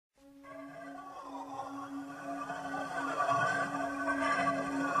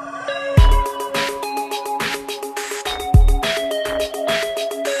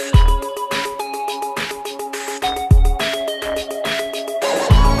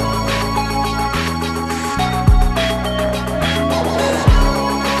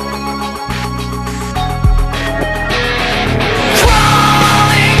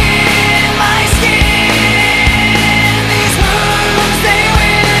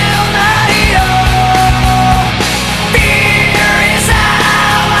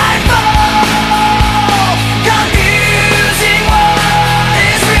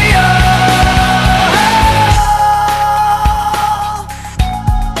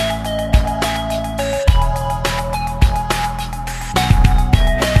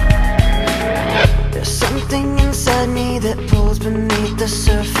inside me that pulls beneath the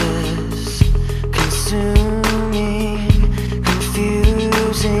surface, consuming,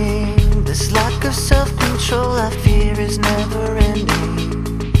 confusing. This lack of self-control I fear is never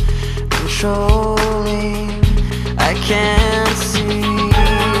ending, controlling. I can't seem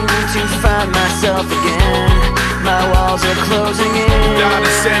to find myself again. My walls are closing in. Not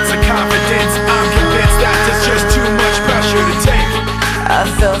a sense of confidence, I'm convinced that there's just too much pressure to take. I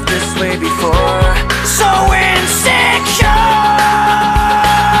felt this way before, so insecure.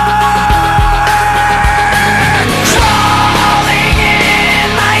 Crawling in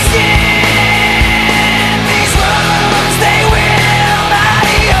my skin, these wounds, they will not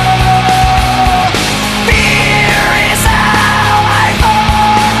heal. Fear is how I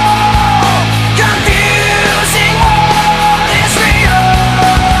fall, confusing what is real.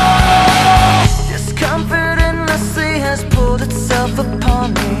 Discomfort endlessly has pulled itself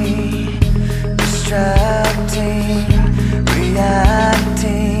upon me, distracting,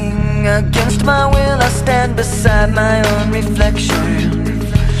 reacting. Against my will I stand beside my own reflection.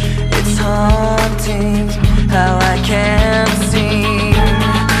 It's haunting how I can't seem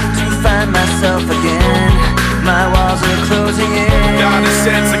to find myself again. My walls are closing in. Not a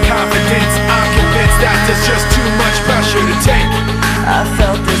sense of confidence, I'm convinced that there's just too much pressure to take. I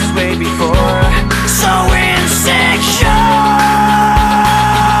felt this way before.